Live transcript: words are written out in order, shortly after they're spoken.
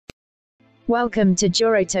Welcome to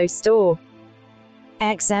JOROTO store.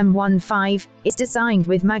 XM15 is designed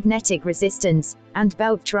with magnetic resistance and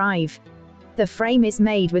belt drive. The frame is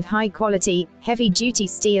made with high-quality, heavy-duty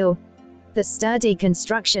steel. The sturdy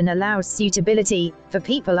construction allows suitability for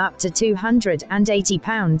people up to 280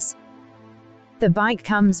 pounds. The bike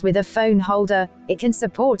comes with a phone holder. It can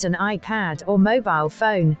support an iPad or mobile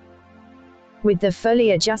phone. With the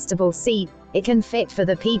fully adjustable seat, it can fit for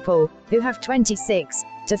the people who have 26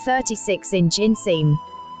 to 36-inch inseam.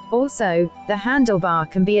 Also, the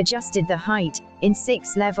handlebar can be adjusted the height in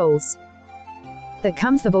 6 levels. The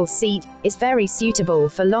comfortable seat is very suitable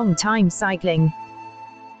for long-time cycling.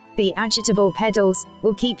 The adjustable pedals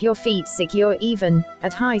will keep your feet secure even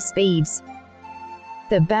at high speeds.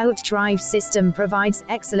 The belt drive system provides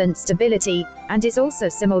excellent stability and is also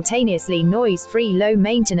simultaneously noise-free, low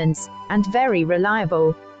maintenance, and very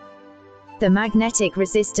reliable. The magnetic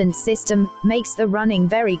resistance system makes the running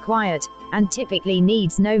very quiet and typically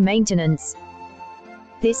needs no maintenance.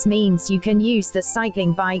 This means you can use the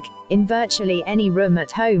cycling bike in virtually any room at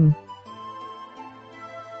home.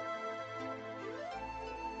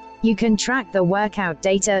 You can track the workout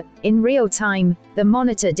data in real time. The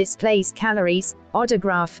monitor displays calories,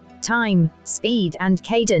 odometer, time, speed and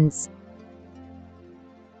cadence.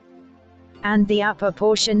 And the upper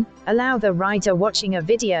portion allow the rider watching a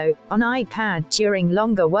video on iPad during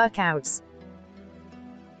longer workouts.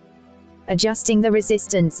 Adjusting the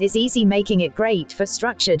resistance is easy, making it great for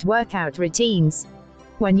structured workout routines.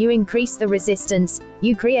 When you increase the resistance,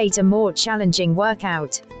 you create a more challenging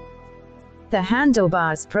workout. The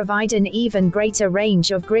handlebars provide an even greater range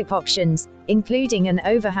of grip options, including an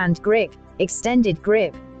overhand grip, extended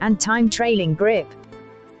grip, and time-trailing grip.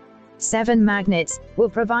 7 magnets will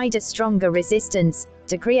provide a stronger resistance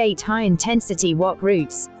to create high-intensity walk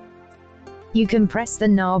routes. You can press the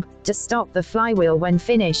knob to stop the flywheel when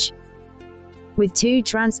finished. With 2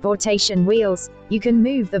 transportation wheels, you can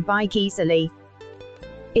move the bike easily.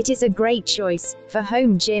 It is a great choice for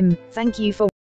home gym. Thank you for